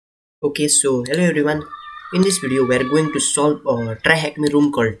Okay, so hello everyone. In this video, we are going to solve a TryHackMe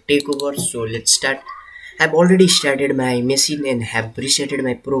room called Takeover. So let's start. I've already started my machine and have resetted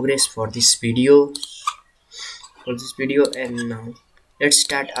my progress for this video. And now let's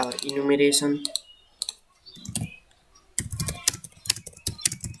start our enumeration.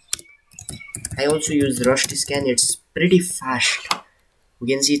 I also use Rust Scan. It's pretty fast. You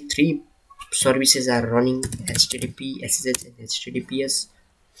can see three services are running: HTTP, SSH, and HTTPS.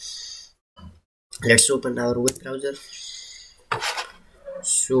 Let's open our web browser.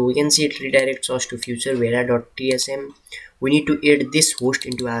 So we can see it redirects us to future vera.tsm. We need to add this host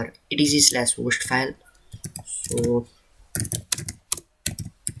into our etc/host file. So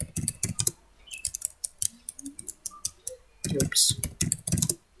oops.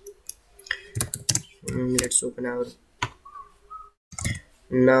 Let's open our.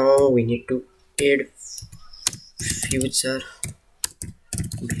 Now we need to add future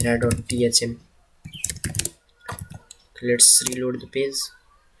vera.tsm. Let's reload the page.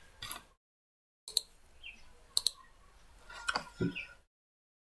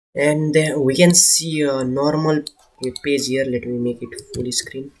 And then we can see a normal web page here. Let me make it full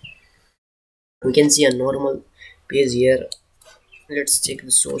screen. We can see a normal page here. Let's check the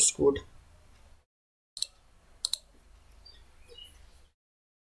source code.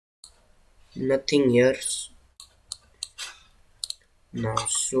 Nothing here now.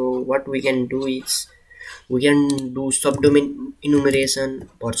 So what we can do is we can do subdomain enumeration,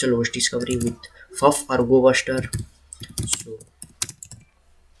 virtual host discovery with FUF or GoBuster. So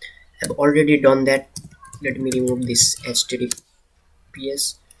I've already done that. Let me remove this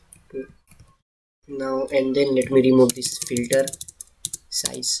HTTPS now, and then let me remove this filter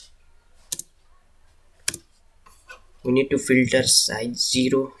size. We need to filter size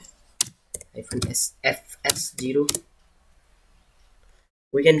 0 -fs0.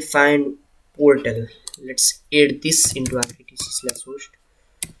 We can find portal. Let's add this into our etc/host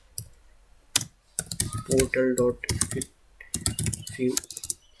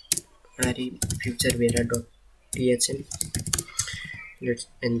portal.futurevera.tsm. Let's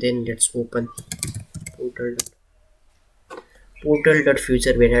open portal.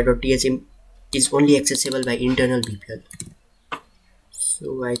 Portal.futurevera.tsm is only accessible by internal VPN.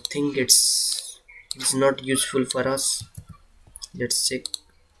 So I think it's not useful for us. Let's check,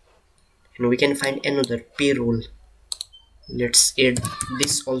 and we can find another payroll. Let's add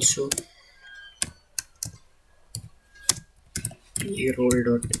this also.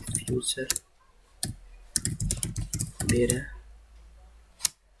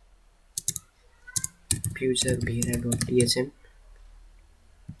 Payroll.futurevera.tsm.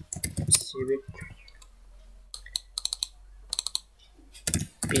 Save it.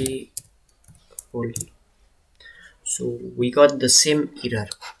 Payroll. So we got the same error.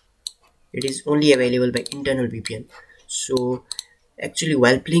 It is only available by internal VPN. So actually,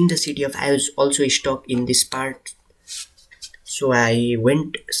 while playing the city of, I was also stuck in this part. So I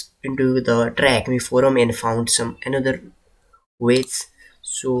went into the TryHackMe forum and found some another ways.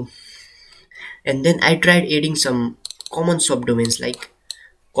 So and then I tried adding some common subdomains like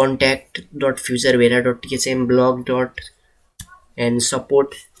contact.futurevera.tsm, blog. And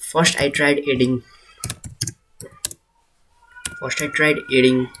support. First I tried adding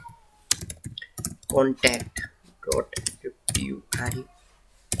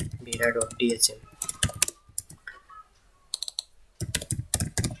contact.futurevera.tsm.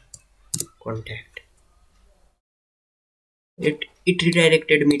 Contact. It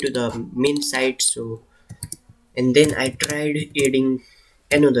redirected me to the main site. So and then I tried adding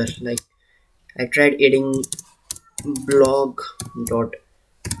another, like I tried adding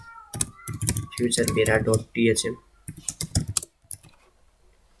blog.futurevera.tsm.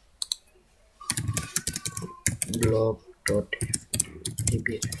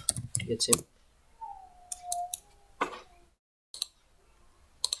 blog.futurevera.tsm.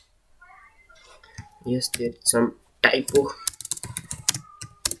 Yes, there's some typo.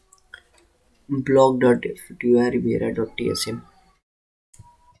 blog.futurevera.tsm.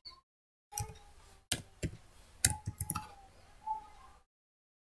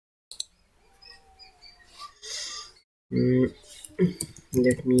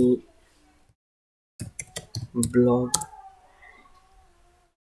 Let me blog.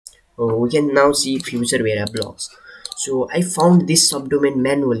 Oh, we can now see future Vera blogs. So I found this subdomain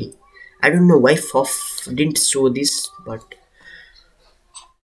manually. I don't know why FUF didn't show this, but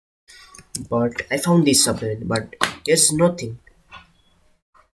I found this subdomain, but there's nothing.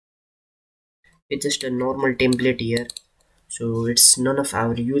 It's just a normal template here, so it's none of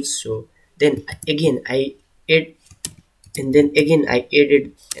our use. So then again I add and then again I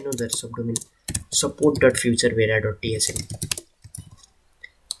added another subdomain, support.futurevera.tsm.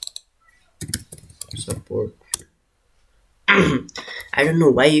 Support. I don't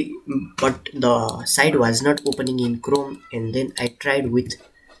know why, but the site was not opening in Chrome, and then I tried with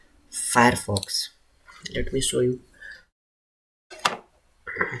Firefox. Let me show you.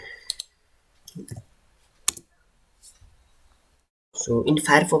 So in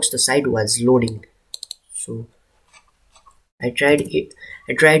Firefox the site was loading. So I tried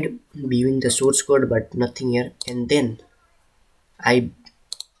viewing the source code, but nothing here, and then I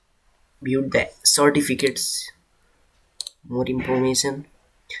viewed the certificates, more information.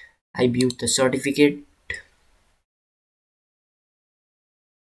 I viewed the certificate,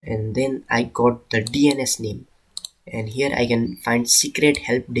 and then I got the DNS name, and here I can find secret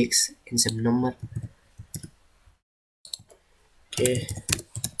help desk and some number. Okay,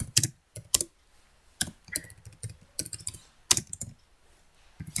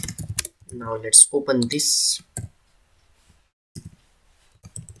 now let's open this.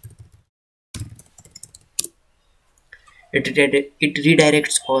 It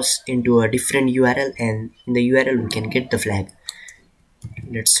redirects us into a different URL, and in the URL we can get the flag.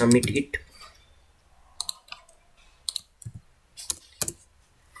 Let's submit it.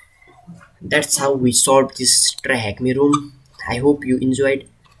 That's how we solved this TryHackMe room. I hope you enjoyed.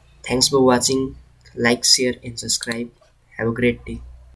 Thanks for watching. Like, share and subscribe. Have a great day.